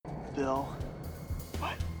Bill.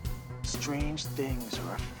 What? Strange things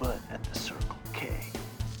are afoot at the Circle K.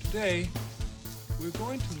 Today, we're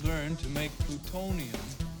going to learn to make plutonium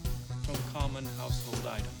from common household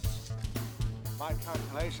items. My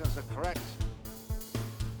calculations are correct.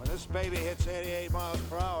 When this baby hits 88 miles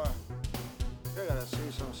per hour, you're gonna see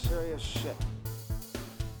some serious shit.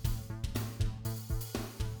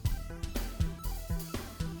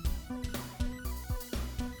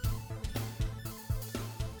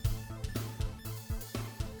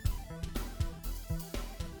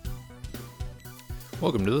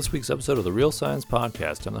 Welcome to this week's episode of the Real Science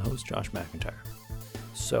Podcast. I'm the host, Josh McIntyre.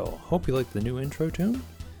 So, hope you like the new intro tune.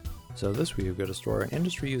 So this week we've got a story on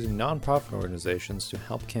industry using nonprofit organizations to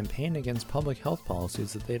help campaign against public health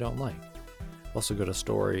policies that they don't like. Also got a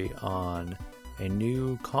story on a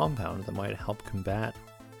new compound that might help combat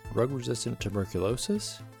drug-resistant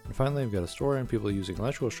tuberculosis. And finally, I've got a story on people using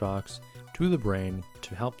electrical shocks to the brain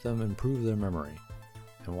to help them improve their memory,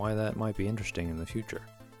 and why that might be interesting in the future.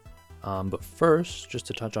 But first, just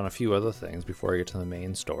to touch on a few other things before I get to the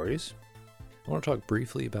main stories, I want to talk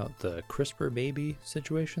briefly about the CRISPR baby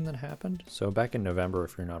situation that happened. So back in November,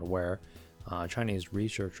 if you're not aware, Chinese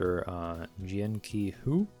researcher Jianqi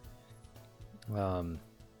Hu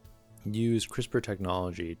used CRISPR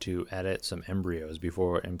technology to edit some embryos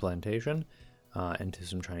before implantation into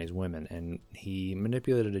some Chinese women, and he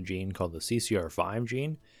manipulated a gene called the CCR5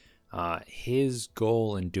 gene. His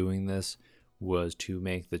goal in doing this was to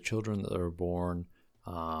make the children that are born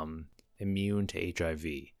immune to HIV.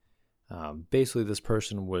 Basically, this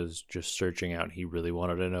person was just searching out. He really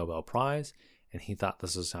wanted a Nobel Prize, and he thought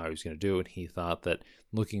this is how he was going to do it. He thought that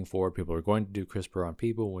looking forward, people are going to do CRISPR on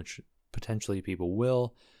people, which potentially people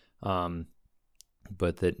will,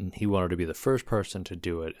 but that he wanted to be the first person to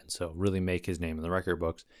do it, and so really make his name in the record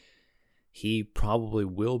books. He probably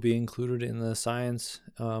will be included in the science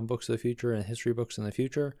books of the future and history books in the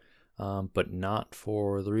future, but not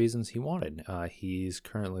for the reasons he wanted. He's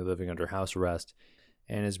currently living under house arrest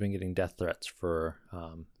and has been getting death threats for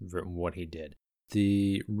what he did.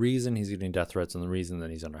 The reason he's getting death threats and the reason that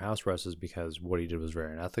he's under house arrest is because what he did was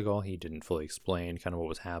very unethical. He didn't fully explain kind of what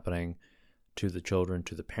was happening to the children,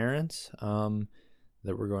 to the parents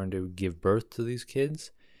that were going to give birth to these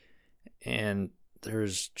kids. And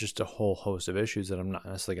there's just a whole host of issues that I'm not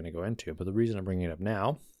necessarily going to go into. But the reason I'm bringing it up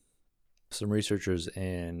now, some researchers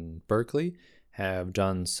in Berkeley have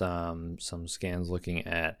done some scans looking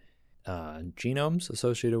at genomes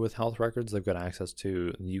associated with health records. They've got access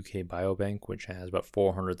to the UK Biobank, which has about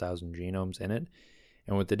 400,000 genomes in it.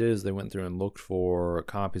 And what they did is they went through and looked for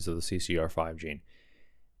copies of the CCR5 gene.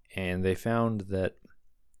 And they found that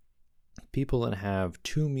people that have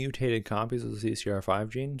two mutated copies of the CCR5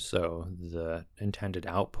 gene, so the intended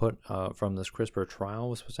output from this CRISPR trial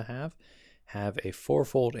was supposed to have a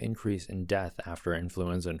fourfold increase in death after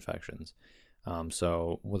influenza infections.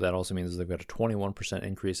 So what that also means is they've got a 21%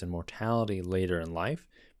 increase in mortality later in life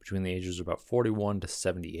between the ages of about 41 to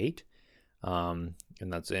 78. And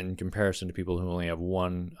that's in comparison to people who only have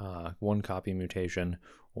one copy mutation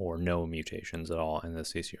or no mutations at all in the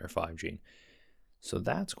CCR5 gene. So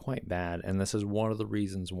that's quite bad. And this is one of the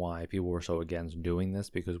reasons why people were so against doing this,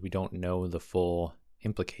 because we don't know the full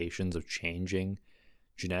implications of changing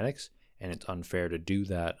genetics. And it's unfair to do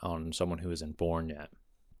that on someone who isn't born yet.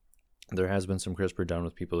 There has been some CRISPR done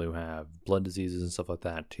with people who have blood diseases and stuff like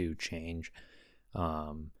that to change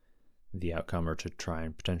the outcome or to try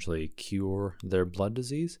and potentially cure their blood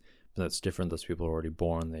disease. But that's different. Those people are already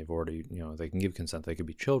born. They've already, they can give consent. They could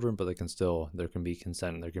be children, but there can be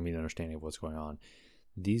consent and there can be an understanding of what's going on.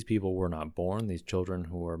 These people were not born. These children,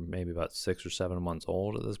 who are maybe about 6 or 7 months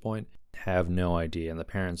old at this point, have no idea. And the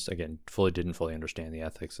parents, again, didn't fully understand the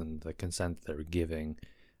ethics and the consent that they were giving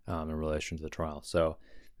in relation to the trial. So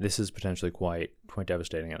this is potentially quite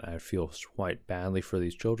devastating, and I feel quite badly for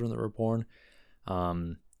these children that were born.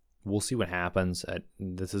 We'll see what happens.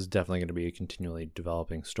 This is definitely going to be a continually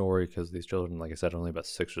developing story, because these children, like I said, are only about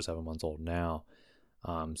 6 or 7 months old now.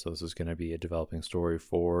 So this is going to be a developing story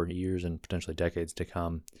for years and potentially decades to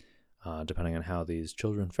come, depending on how these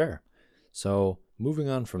children fare. So moving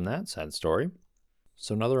on from that sad story.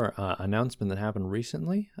 So another announcement that happened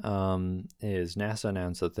recently is NASA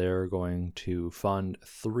announced that they're going to fund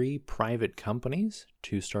 3 private companies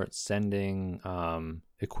to start sending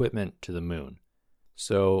equipment to the moon.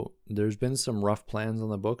 So there's been some rough plans on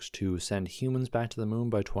the books to send humans back to the moon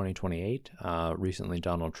by 2028. Recently,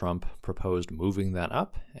 Donald Trump proposed moving that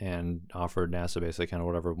up and offered NASA basically kind of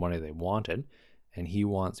whatever money they wanted. And he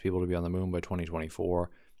wants people to be on the moon by 2024.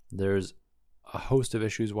 There's a host of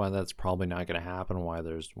issues why that's probably not going to happen, why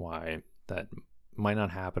that might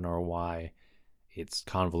not happen, or why it's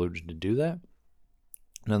convoluted to do that.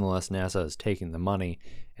 Nonetheless, NASA is taking the money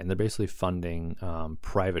and they're basically funding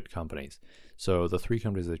private companies. So the 3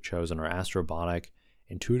 companies they've chosen are Astrobotic,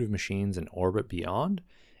 Intuitive Machines, and Orbit Beyond.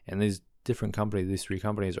 And these 3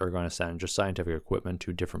 companies are going to send just scientific equipment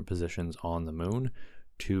to different positions on the moon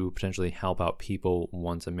to potentially help out people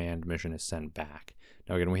once a manned mission is sent back.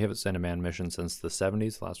 Now, again, we haven't sent a manned mission since the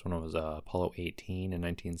 70s. The last one was Apollo 18 in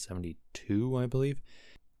 1972, I believe.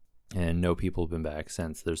 And no people have been back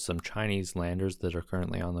since. There's some Chinese landers that are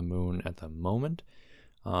currently on the moon at the moment.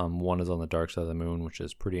 One is on the dark side of the moon, which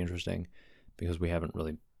is pretty interesting because we haven't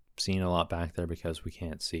really seen a lot back there because we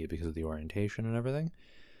can't see it because of the orientation and everything.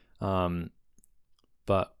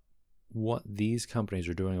 But what these companies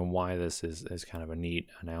are doing and why this is kind of a neat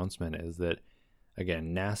announcement is that,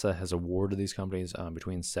 again, NASA has awarded these companies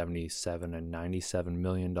between $77 and $97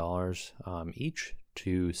 million each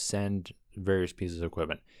to send various pieces of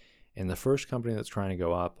equipment. And the first company that's trying to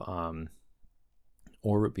go up,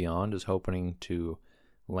 Orbit Beyond, is hoping to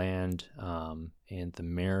land in the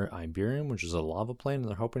Mare Iberium, which is a lava plain, and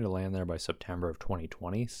they're hoping to land there by September of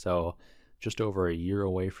 2020, so just over a year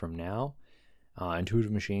away from now.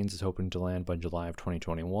 Intuitive Machines is hoping to land by July of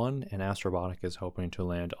 2021, and Astrobotic is hoping to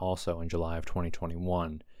land also in July of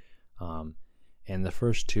 2021. And the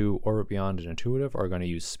first 2, Orbit Beyond and Intuitive, are going to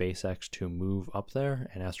use SpaceX to move up there.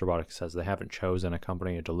 And Astrobotic says they haven't chosen a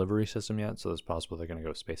company or delivery system yet, so it's possible they're going to go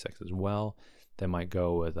with SpaceX as well. They might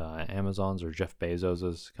go with Amazon's or Jeff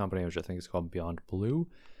Bezos' company, which I think is called Beyond Blue.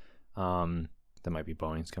 That might be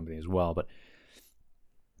Boeing's company as well. But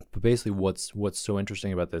basically what's so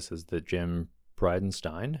interesting about this is that Jim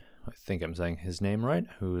Bridenstine, I think I'm saying his name right,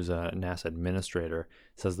 who's a NASA administrator,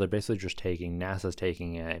 says they're basically just NASA's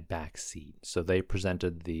taking a back seat. So they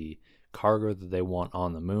presented the cargo that they want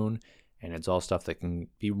on the moon, and it's all stuff that can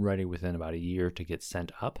be ready within about a year to get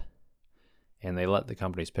sent up. And they let the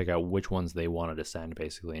companies pick out which ones they wanted to send,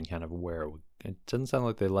 basically, and kind of where. It doesn't sound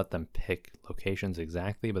like they let them pick locations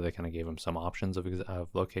exactly, but they kind of gave them some options of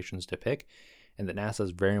locations to pick. And that NASA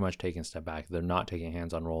is very much taking a step back. They're not taking a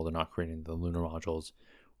hands-on role. They're not creating the lunar modules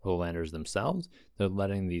or the landers themselves. They're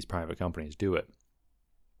letting these private companies do it.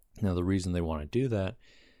 Now, the reason they want to do that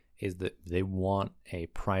is that they want a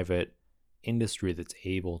private industry that's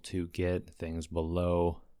able to get things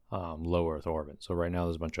below low Earth orbit. So right now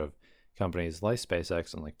there's a bunch of companies like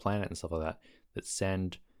SpaceX and like Planet and stuff like that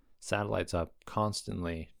send satellites up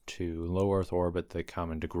constantly to low Earth orbit. They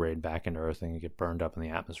come and degrade back into Earth and get burned up in the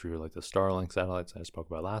atmosphere, like the Starlink satellites I spoke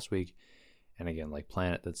about last week. And again, like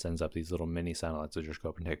Planet, that sends up these little mini satellites that just go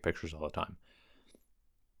up and take pictures all the time.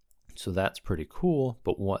 So that's pretty cool.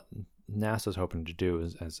 But what NASA's hoping to do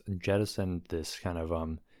is jettison this kind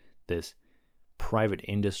of this private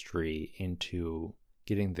industry into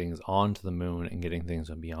getting things onto the moon and getting things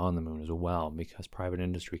beyond the moon as well, because private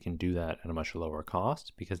industry can do that at a much lower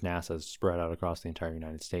cost. Because NASA is spread out across the entire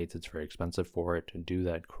United States, it's very expensive for it to do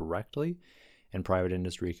that correctly, and private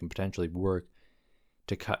industry can potentially work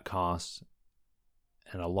to cut costs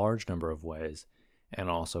in a large number of ways, and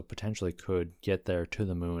also potentially could get there to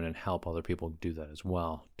the moon and help other people do that as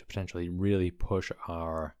well, to potentially really push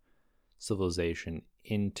our civilization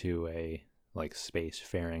into a like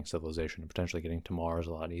space-faring civilization, and potentially getting to Mars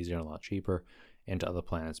a lot easier and a lot cheaper, and to other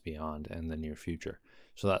planets beyond in the near future.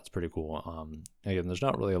 So that's pretty cool. Again, there's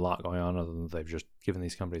not really a lot going on other than they've just given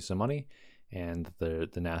these companies some money, and the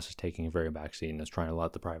NASA's taking a very backseat and is trying to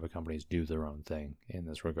let the private companies do their own thing in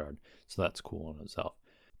this regard. So that's cool in itself.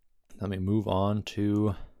 Let me move on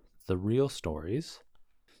to the real stories.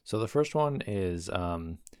 So the first one is,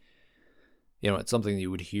 it's something that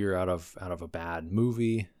you would hear out of a bad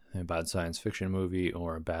movie, a bad science fiction movie,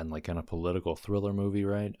 or a bad like kind of political thriller movie,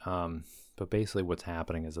 right? But basically what's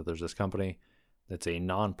happening is that there's this company that's a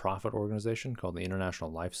non-profit organization called the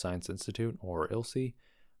International Life Science Institute, or ILSI,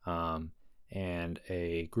 and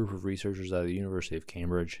a group of researchers out of the University of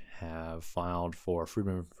Cambridge have filed for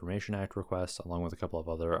Freedom of Information Act requests, along with a couple of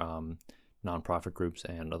other non-profit groups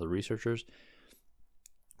and other researchers,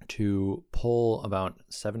 to pull about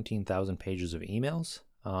 17,000 pages of emails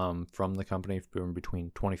from the company from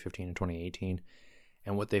between 2015 and 2018.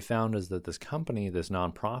 And what they found is that this company, this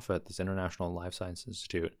nonprofit, this International Life Science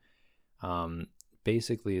Institute,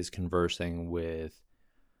 basically is conversing with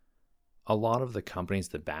a lot of the companies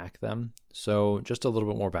that back them. So just a little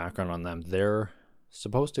bit more background on them. They're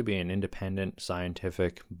supposed to be an independent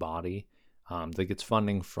scientific body that gets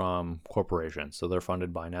funding from corporations. So they're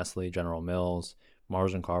funded by Nestle, General Mills,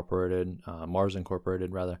 Mars Incorporated,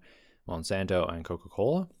 Monsanto, and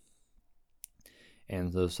Coca-Cola.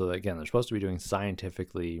 And so again, they're supposed to be doing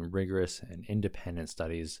scientifically rigorous and independent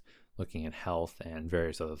studies looking at health and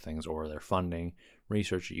various other things, or they're funding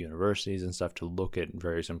research at universities and stuff to look at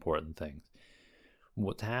various important things.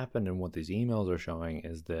 What's happened and what these emails are showing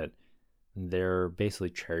is that they're basically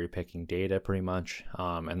cherry picking data pretty much,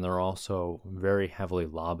 and they're also very heavily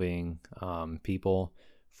lobbying people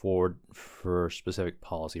for specific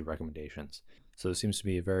policy recommendations. So there seems to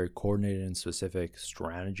be a very coordinated and specific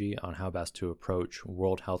strategy on how best to approach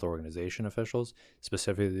World Health Organization officials,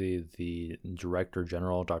 specifically the Director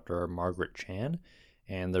General, Dr. Margaret Chan,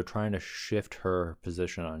 and they're trying to shift her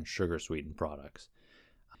position on sugar-sweetened products.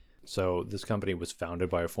 So this company was founded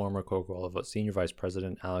by a former Coca-Cola senior vice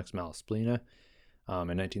president, Alex Malaspina,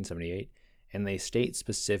 in 1978, and they state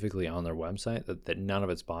specifically on their website that none of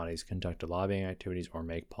its bodies conduct lobbying activities or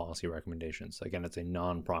make policy recommendations. Again, it's a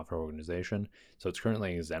non-profit organization, so it's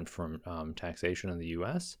currently exempt from taxation in the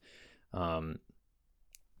U.S.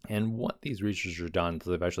 And what these researchers have done,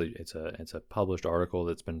 so they've actually, it's a published article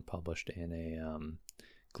that's been published in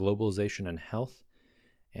a Globalization and Health,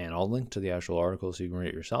 and I'll link to the actual article so you can read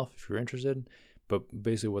it yourself if you're interested. But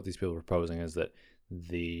basically what these people are proposing is that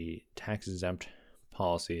the tax-exempt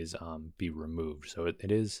policies be removed. So it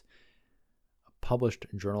is a published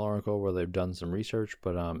journal article where they've done some research,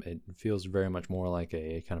 but it feels very much more like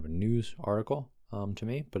a kind of a news article to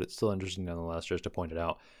me, but it's still interesting nonetheless just to point it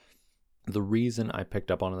out. The reason I picked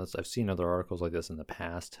up on this, I've seen other articles like this in the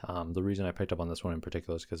past. The reason I picked up on this one in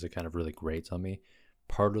particular is because it kind of really grates on me.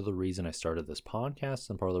 Part of the reason I started this podcast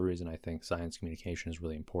and part of the reason I think science communication is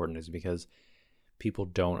really important is because people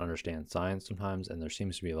don't understand science sometimes, and there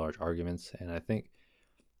seems to be large arguments. And I think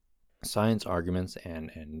science arguments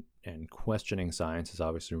and questioning science is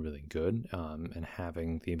obviously really good, and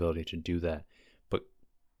having the ability to do that. But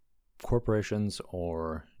corporations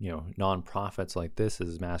or nonprofits like this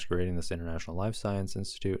is masquerading, this International Life Science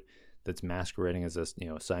Institute that's masquerading as this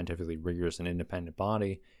scientifically rigorous and independent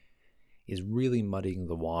body, is really muddying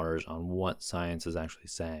the waters on what science is actually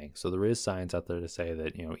saying. So there is science out there to say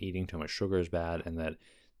that eating too much sugar is bad, and that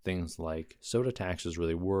things like soda taxes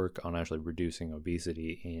really work on actually reducing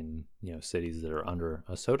obesity in cities that are under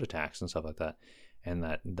a soda tax and stuff like that, and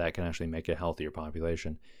that can actually make a healthier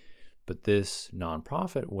population. But this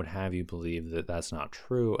nonprofit would have you believe that that's not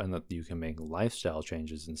true, and that you can make lifestyle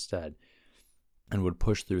changes instead, and would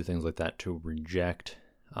push through things like that to reject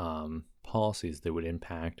policies that would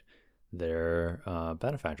impact their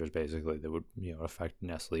benefactors, basically, that would affect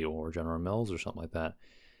Nestle or General Mills or something like that.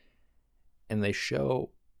 And they show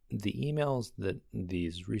the emails that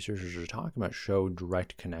these researchers are talking about show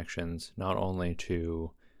direct connections not only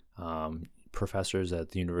to professors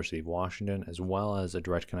at the University of Washington, as well as a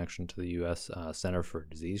direct connection to the U.S. Center for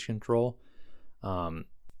Disease Control,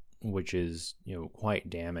 which is quite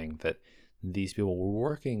damning that these people were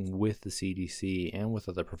working with the CDC and with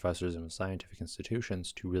other professors and scientific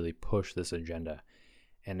institutions to really push this agenda.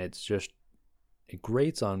 And it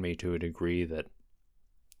grates on me to a degree that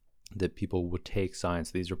people would take science.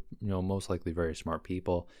 These are most likely very smart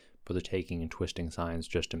people, but they're taking and twisting science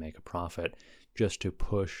just to make a profit, just to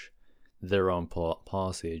push their own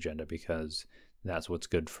policy agenda, because that's what's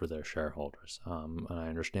good for their shareholders. And I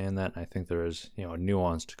understand that. I think there is a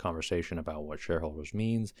nuanced conversation about what shareholders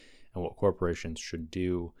means and what corporations should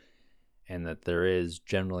do, and that there is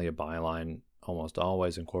generally a byline almost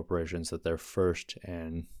always in corporations that their first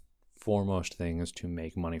and foremost thing is to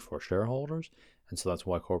make money for shareholders. And so that's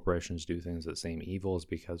why corporations do things that seem evil, is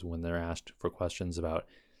because when they're asked for questions about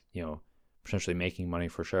potentially making money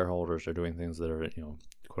for shareholders or doing things that are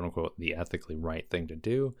quote unquote the ethically right thing to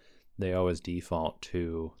do, they always default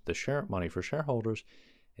to the share money for shareholders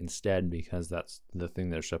instead, because that's the thing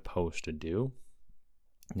they're supposed to do.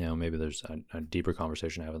 Maybe there's a deeper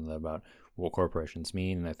conversation having about what corporations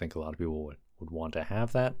mean, and I think a lot of people would want to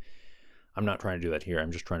have that. I'm not trying to do that here.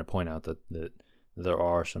 I'm just trying to point out that there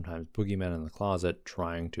are sometimes boogeymen in the closet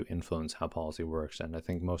trying to influence how policy works, and I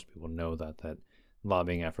think most people know that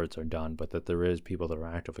lobbying efforts are done, but that there is people that are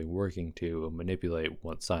actively working to manipulate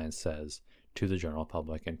what science says to the general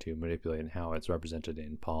public and to manipulate how it's represented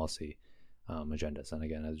in policy agendas. And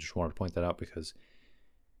again, I just wanted to point that out because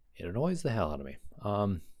it annoys the hell out of me.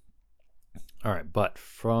 All right, but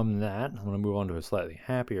from that, I'm going to move on to a slightly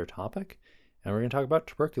happier topic, and we're going to talk about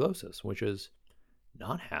tuberculosis, which is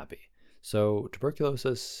not happy. So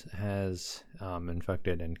tuberculosis has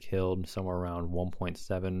infected and killed somewhere around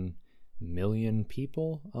 1.7 million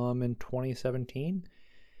people in 2017,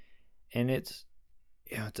 and it's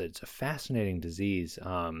a fascinating disease,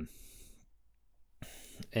 and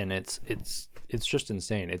it's just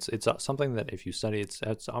insane. It's something that if you study,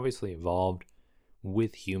 it's obviously evolved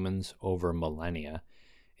with humans over millennia,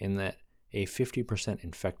 in that a 50%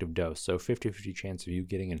 infective dose, so 50-50 chance of you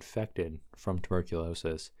getting infected from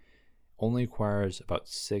tuberculosis, only requires about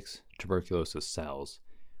 6 tuberculosis cells,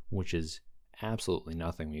 which is absolutely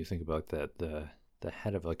nothing when you think about the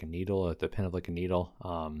head of like a needle, or the pin of like a needle,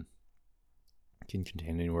 can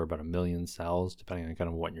contain anywhere about 1 million cells, depending on kind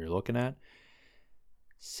of what you're looking at.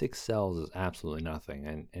 6 cells is absolutely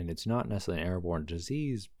nothing, and it's not necessarily an airborne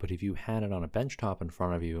disease, but if you had it on a benchtop in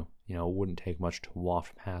front of you, it wouldn't take much to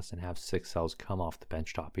waft past and have 6 cells come off the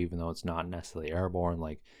benchtop, even though it's not necessarily airborne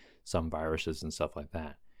like some viruses and stuff like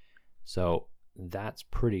that. So that's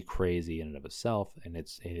pretty crazy in and of itself, and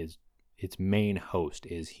its main host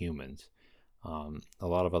is humans. A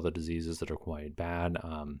lot of other diseases that are quite bad,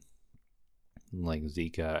 like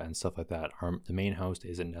Zika and stuff like that, the main host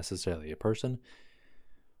isn't necessarily a person,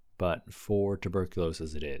 but for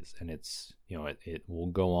tuberculosis it is, and it's it will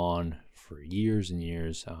go on for years and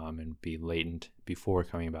years, and be latent before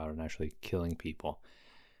coming about and actually killing people.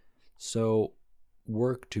 So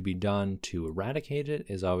work to be done to eradicate it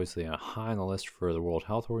is obviously high on the list for the World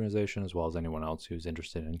Health Organization, as well as anyone else who's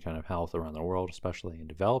interested in kind of health around the world, especially in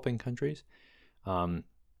developing countries. And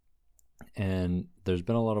there's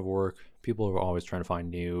been a lot of work. People are always trying to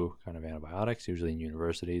find new kind of antibiotics, usually in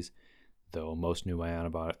universities, though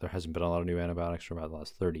there hasn't been a lot of new antibiotics for about the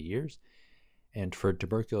last 30 years. And for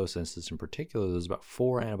tuberculosis in particular, there's about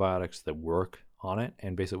 4 antibiotics that work on it.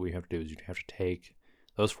 And basically what you have to do is you have to take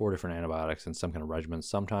those 4 different antibiotics in some kind of regimen.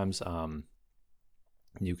 Sometimes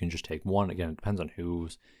you can just take one. Again, it depends on who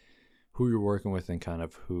you're working with and kind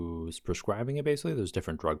of who's prescribing it. Basically, there's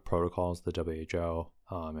different drug protocols the WHO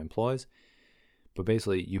employs. But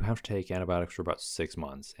basically, you have to take antibiotics for about 6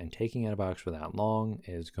 months. And taking antibiotics for that long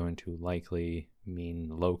is going to likely mean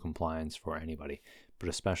low compliance for anybody. But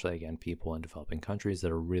especially, again, people in developing countries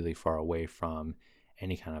that are really far away from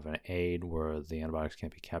any kind of an aid where the antibiotics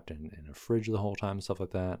can't be kept in a fridge the whole time, stuff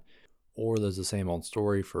like that. Or there's the same old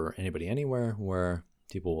story for anybody anywhere where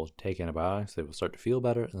people will take antibiotics, they will start to feel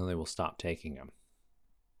better, and then they will stop taking them.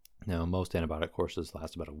 Now, most antibiotic courses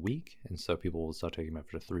last about a week, and so people will start taking them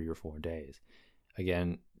after 3 or 4 days.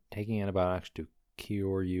 Again, taking antibiotics to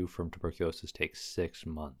cure you from tuberculosis takes 6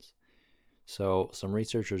 months. So some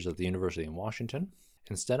researchers at the University of Washington,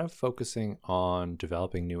 instead of focusing on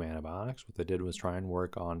developing new antibiotics, what they did was try and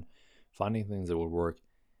work on finding things that would work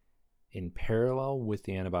in parallel with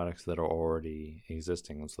the antibiotics that are already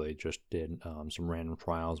existing. So they just did some random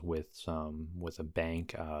trials with a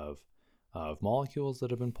bank of molecules that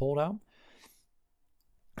have been pulled out.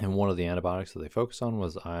 And one of the antibiotics that they focused on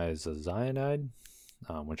was isozanide,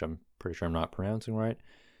 which I'm pretty sure I'm not pronouncing right.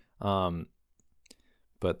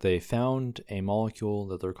 But they found a molecule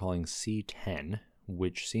that they're calling C10,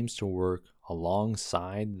 which seems to work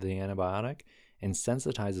alongside the antibiotic and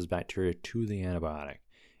sensitizes bacteria to the antibiotic.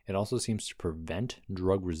 It also seems to prevent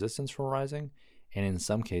drug resistance from rising, and in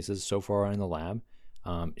some cases, so far in the lab,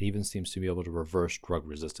 it even seems to be able to reverse drug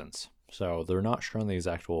resistance. So they're not sure on the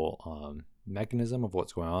exact mechanism of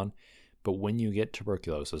what's going on, but when you get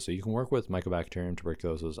tuberculosis, so you can work with Mycobacterium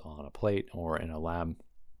tuberculosis on a plate or in a lab,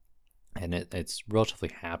 and it's relatively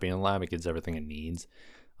happy in the lab. It gets everything it needs,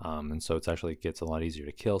 and so it gets a lot easier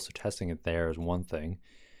to kill. So testing it there is one thing.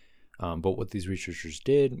 But what these researchers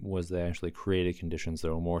did was they actually created conditions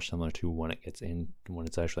that are more similar to when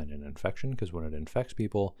it's actually in an infection, because when it infects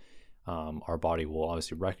people, our body will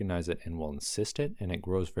obviously recognize it and will encysst it, and it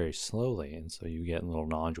grows very slowly. And so you get little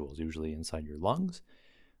nodules, usually inside your lungs,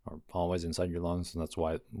 or always inside your lungs. And that's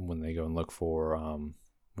why when they go and look for,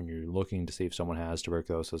 when you're looking to see if someone has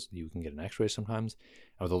tuberculosis, you can get an x-ray sometimes.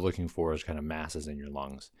 And what they're looking for is kind of masses in your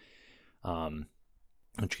lungs,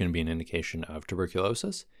 which can be an indication of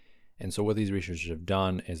tuberculosis. And so what these researchers have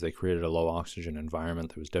done is they created a low oxygen environment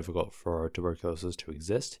that was difficult for tuberculosis to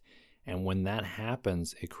exist. And when that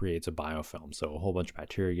happens, it creates a biofilm. So a whole bunch of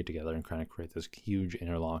bacteria get together and kind of create this huge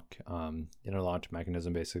interlocked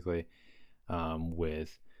mechanism, basically,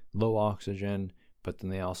 with low oxygen. But then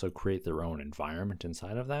they also create their own environment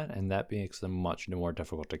inside of that. And that makes them much more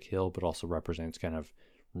difficult to kill, but also represents kind of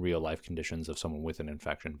real life conditions of someone with an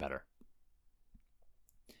infection better.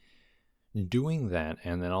 Doing that,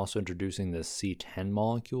 and then also introducing this C10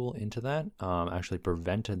 molecule into that, actually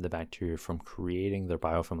prevented the bacteria from creating their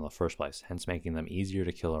biofilm in the first place, hence making them easier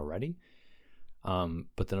to kill already.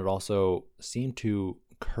 But then it also seemed to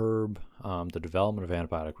curb the development of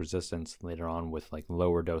antibiotic resistance later on with like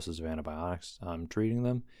lower doses of antibiotics treating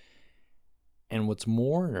them. And what's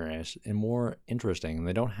more interesting,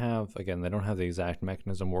 they don't have the exact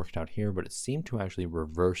mechanism worked out here, but it seemed to actually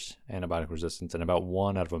reverse antibiotic resistance in about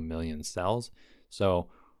 1 out of 1 million cells. So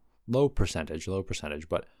low percentage,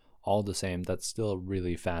 but all the same, that's still a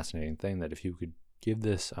really fascinating thing, that if you could give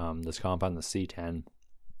this this compound, the C10,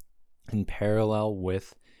 in parallel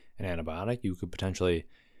with an antibiotic, you could potentially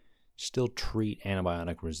still treat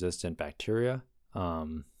antibiotic-resistant bacteria,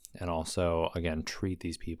 and also, again, treat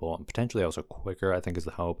these people, and potentially also quicker, I think, is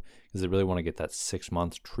the hope, because they really want to get that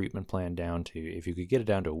 6-month treatment plan down to, if you could get it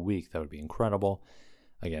down to a week, that would be incredible.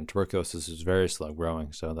 Again, tuberculosis is very slow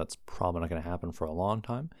growing, so that's probably not going to happen for a long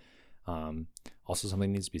time. Also,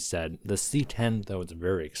 something needs to be said. The C10, though, it's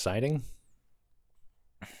very exciting.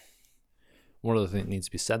 One of the things that needs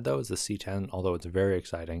to be said, though, is the C10, although it's very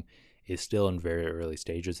exciting, is still in very early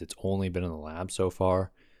stages. It's only been in the lab so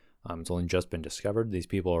far. It's only just been discovered. These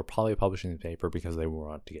people are probably publishing the paper because they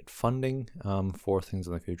want to get funding for things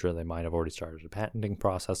in the future. They might have already started a patenting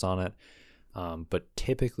process on it. But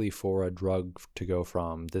typically for a drug to go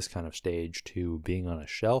from this kind of stage to being on a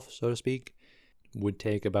shelf, so to speak, would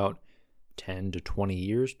take about 10 to 20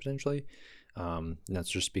 years potentially. And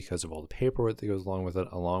that's just because of all the paperwork that goes along with it,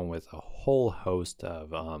 along with a whole host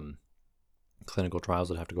of clinical trials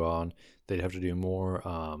that have to go on. They'd have to do more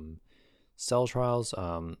cell trials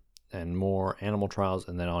and more animal trials,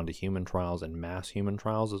 and then on to human trials and mass human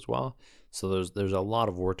trials as well. So there's a lot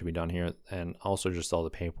of work to be done here, and also just all the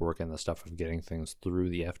paperwork and the stuff of getting things through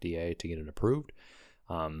the FDA to get it approved.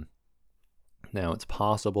 Now, it's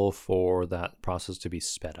possible for that process to be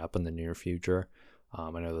sped up in the near future. I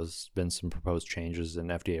know there's been some proposed changes in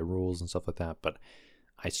FDA rules and stuff like that, but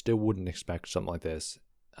I still wouldn't expect something like this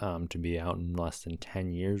to be out in less than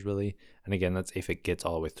 10 years, really. And again, that's if it gets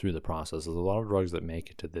all the way through the process. There's a lot of drugs that make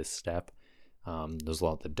it to this step. There's a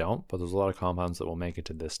lot that don't, but there's a lot of compounds that will make it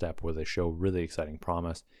to this step where they show really exciting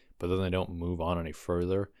promise, but then they don't move on any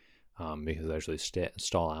further because they actually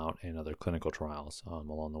stall out in other clinical trials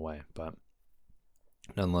along the way. But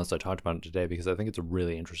nonetheless, I talked about it today because I think it's a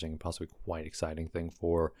really interesting, possibly quite exciting thing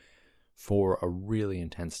for a really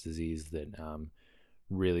intense disease that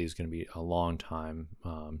really is going to be a long time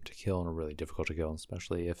to kill and really difficult to kill,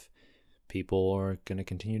 especially if people are going to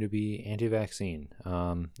continue to be anti-vaccine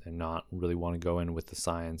and not really want to go in with the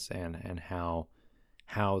science and how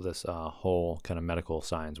this whole kind of medical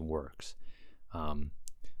science works.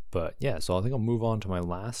 But yeah, so I think I'll move on to my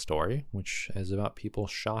last story, which is about people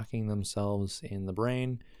shocking themselves in the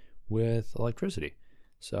brain with electricity.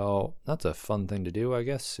 So that's a fun thing to do, I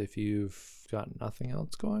guess, if you've got nothing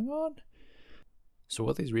else going on. So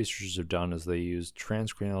what these researchers have done is they use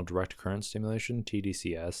transcranial direct current stimulation,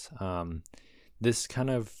 TDCS. This kind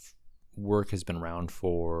of work has been around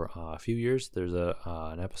for a few years. There's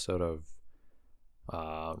an episode of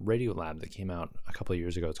Radiolab that came out a couple of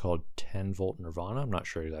years ago. It's called 10 Volt Nirvana. I'm not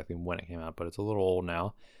sure exactly when it came out, but it's a little old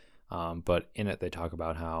now. But in it, they talk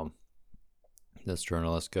about how this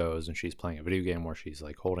journalist goes and she's playing a video game where she's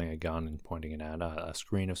like holding a gun and pointing it at a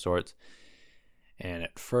screen of sorts. And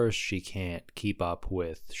at first, she can't keep up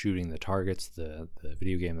with shooting the targets, the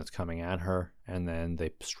video game that's coming at her. And then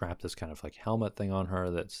they strap this kind of like helmet thing on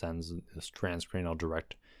her that sends this transcranial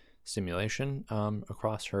direct stimulation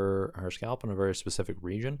across her scalp in a very specific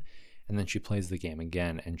region. And then she plays the game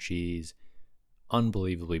again, and she's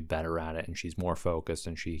unbelievably better at it, and she's more focused,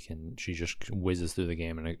 and she just whizzes through the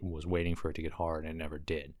game, and it was waiting for it to get hard, and it never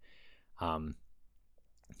did.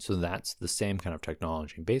 So that's the same kind of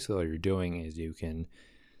technology. Basically, what you're doing is you can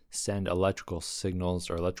send electrical signals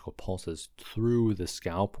or electrical pulses through the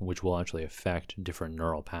scalp, which will actually affect different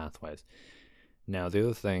neural pathways. Now, the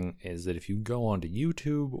other thing is that if you go onto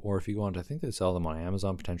YouTube, or if you go on to, I think they sell them on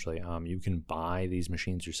Amazon potentially, you can buy these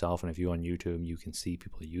machines yourself. And if you go on YouTube, you can see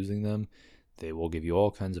people using them. They will give you all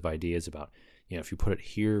kinds of ideas about, if you put it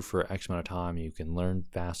here for X amount of time, you can learn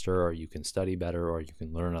faster, or you can study better, or you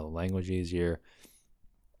can learn another language easier.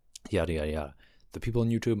 Yada, yada, yada. The people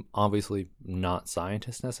on YouTube, obviously not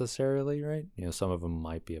scientists necessarily, right? Some of them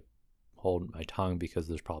might be hold my tongue because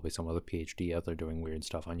there's probably some other PhD out there doing weird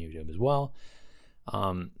stuff on YouTube as well.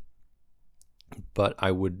 But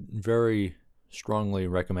I would very strongly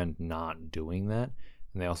recommend not doing that.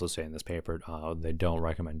 And they also say in this paper, they don't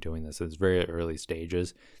recommend doing this. It's very early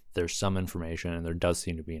stages. There's some information, and there does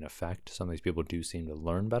seem to be an effect. Some of these people do seem to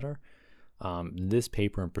learn better. This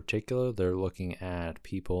paper in particular, they're looking at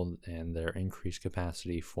people and their increased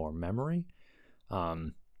capacity for memory.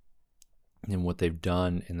 And what they've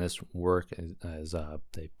done in this work is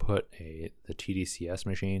they put the TDCS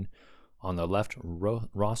machine on the left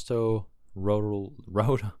rostrolateral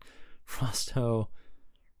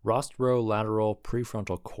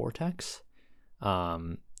prefrontal cortex,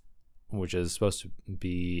 which is supposed to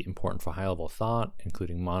be important for high-level thought,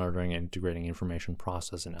 including monitoring and integrating information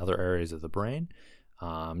processed in other areas of the brain.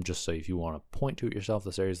 Just so if you want to point to it yourself,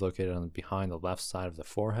 this area is located on behind the left side of the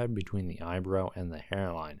forehead between the eyebrow and the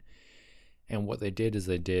hairline. And what they did is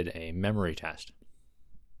they did a memory test.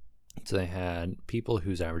 So they had people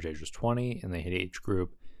whose average age was 20, and they had each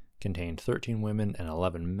group contained 13 women and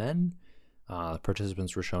 11 men.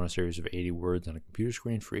 Participants were shown a series of 80 words on a computer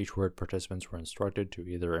screen. For each word, participants were instructed to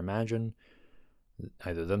either imagine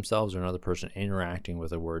either themselves or another person interacting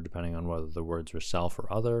with a word, depending on whether the words were self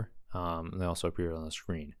or other. They also appeared on the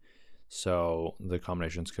screen. So the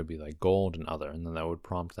combinations could be like gold and other, and then that would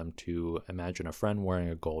prompt them to imagine a friend wearing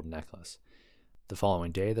a gold necklace. The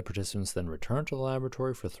following day, the participants then returned to the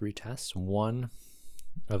laboratory for 3 tests, one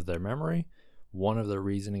of their memory, one of their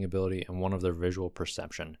reasoning ability, and one of their visual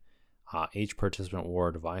perception. Each participant wore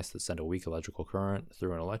a device that sent a weak electrical current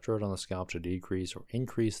through an electrode on the scalp to decrease or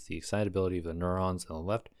increase the excitability of the neurons in the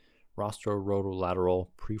left rostrolateral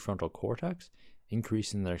prefrontal cortex.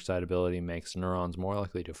 Increasing their excitability makes neurons more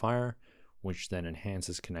likely to fire, which then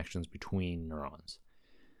enhances connections between neurons.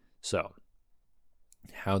 So,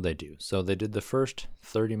 how'd they do? So they did the first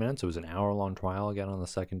 30 minutes. It was an hour-long trial again on the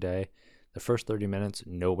second day. The first 30 minutes,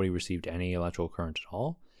 nobody received any electrical current at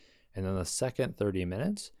all. And then the second 30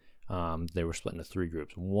 minutes, they were split into 3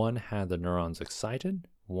 groups. One had the neurons excited,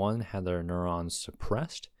 one had their neurons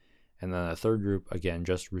suppressed, and then the third group, again,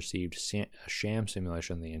 just received a sham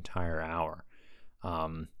simulation the entire hour.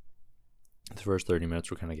 The first 30 minutes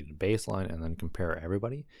were kind of get a baseline and then compare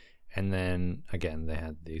everybody. And then, again, they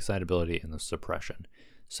had the excitability and the suppression.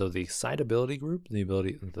 So the excitability group, the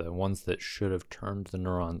ones that should have turned the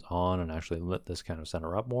neurons on and actually lit this kind of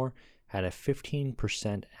center up more, had a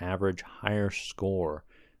 15% average higher score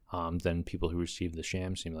than people who received the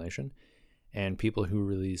sham simulation. And people who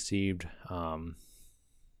received the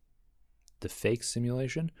fake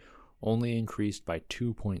simulation only increased by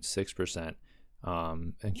 2.6%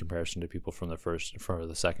 in comparison to people from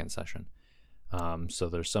the second session. So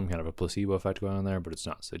there's some kind of a placebo effect going on there, but it's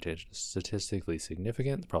not statistically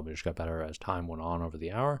significant. It probably just got better as time went on over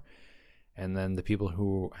the hour. And then the people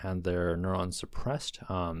who had their neurons suppressed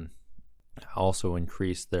also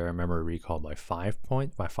increased their memory recall by 5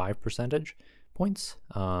 percentage points.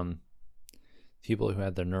 People who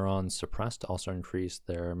had their neurons suppressed also increased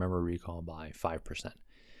their memory recall by 5%.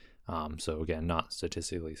 So again, not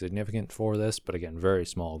statistically significant for this, but again, very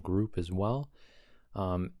small group as well.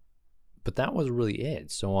 But that was really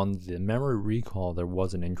it. So on the memory recall, there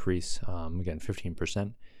was an increase, again,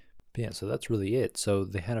 15%. But yeah, so that's really it. So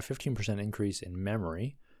they had a 15% increase in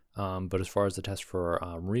memory, but as far as the test for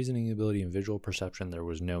reasoning ability and visual perception, there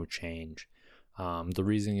was no change. The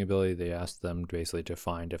reasoning ability, they asked them basically to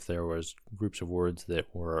find if there was groups of words that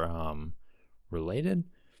were related,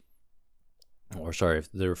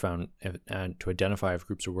 if they were found to identify if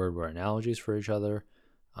groups of words were analogies for each other.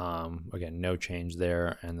 Again, no change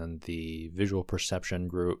there. And then the visual perception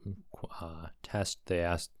group test,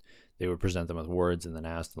 they would present them with words and then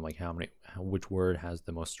ask them which word has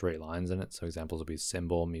the most straight lines in it. So examples would be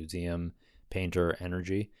symbol, museum, painter,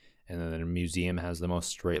 energy. And then the museum has the most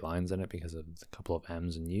straight lines in it because of a couple of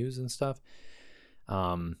M's and U's and stuff.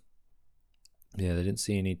 They didn't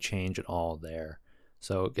see any change at all there.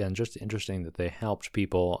 So again, just interesting that they helped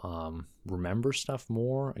people remember stuff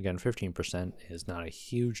more. Again, 15% is not a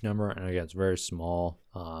huge number, and again, it's a very small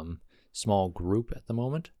group at the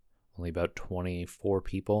moment, only about 24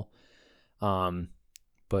 people.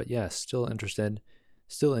 But yeah, still interesting.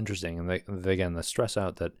 And they again, they stress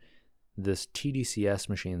out that this TDCS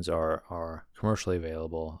machines are commercially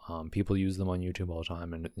available. People use them on YouTube all the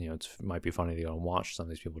time, and it might be funny to go and watch some of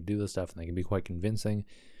these people do this stuff, and they can be quite convincing.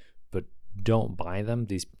 But don't buy them.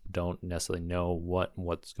 These don't necessarily know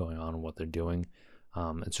what's going on and what they're doing.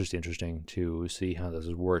 It's just interesting to see how this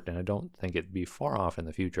has worked, and I don't think it'd be far off in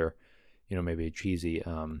the future. Maybe a cheesy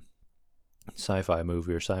sci-fi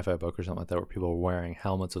movie or sci-fi book or something like that, where people are wearing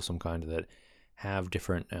helmets of some kind that have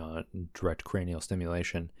different direct cranial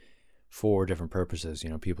stimulation for different purposes.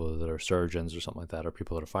 People that are surgeons or something like that, or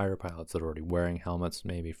people that are fighter pilots that are already wearing helmets,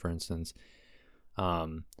 maybe, for instance,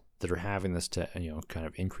 that are having this to kind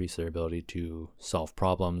of increase their ability to solve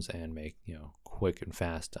problems and make quick and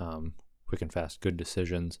fast good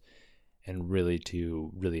decisions, and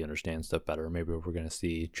really understand stuff better. Maybe we're going to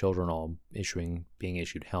see children all being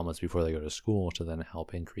issued helmets before they go to school to then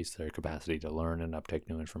help increase their capacity to learn and uptake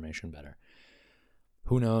new information better.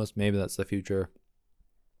 Who knows? Maybe that's the future.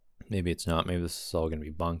 Maybe it's not. Maybe this is all going to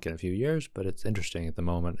be bunk in a few years, but it's interesting at the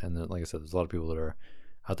moment. And then, like I said, there's a lot of people that are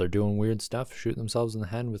out there doing weird stuff, shooting themselves in the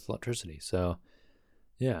head with electricity. So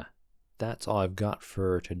yeah, that's all I've got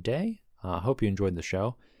for today. I hope you enjoyed the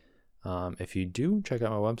show. If you do, check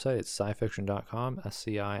out my website. It's scifiction.com,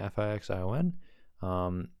 SCIFIXION.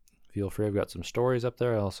 Feel free. I've got some stories up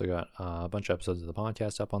there. I also got a bunch of episodes of the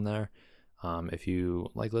podcast up on there. If you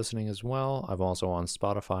like listening as well, I'm also on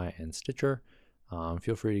Spotify and Stitcher.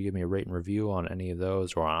 Feel free to give me a rate and review on any of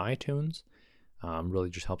those or on iTunes. Really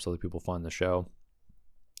just helps other people find the show.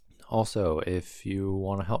 Also, if you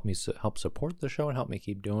want to help support the show and help me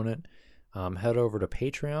keep doing it, head over to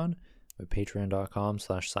Patreon at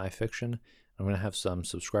patreon.com/scifiction. I'm going to have some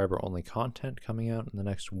subscriber-only content coming out in the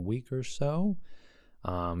next week or so.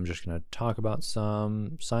 I'm just going to talk about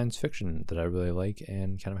some science fiction that I really like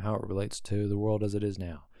and kind of how it relates to the world as it is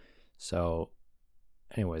now. So,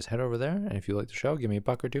 anyways, head over there, and if you like the show, give me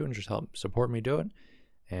 $1 or $2 and just help support me do it.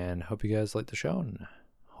 And hope you guys like the show, and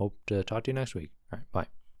hope to talk to you next week. All right,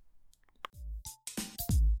 bye.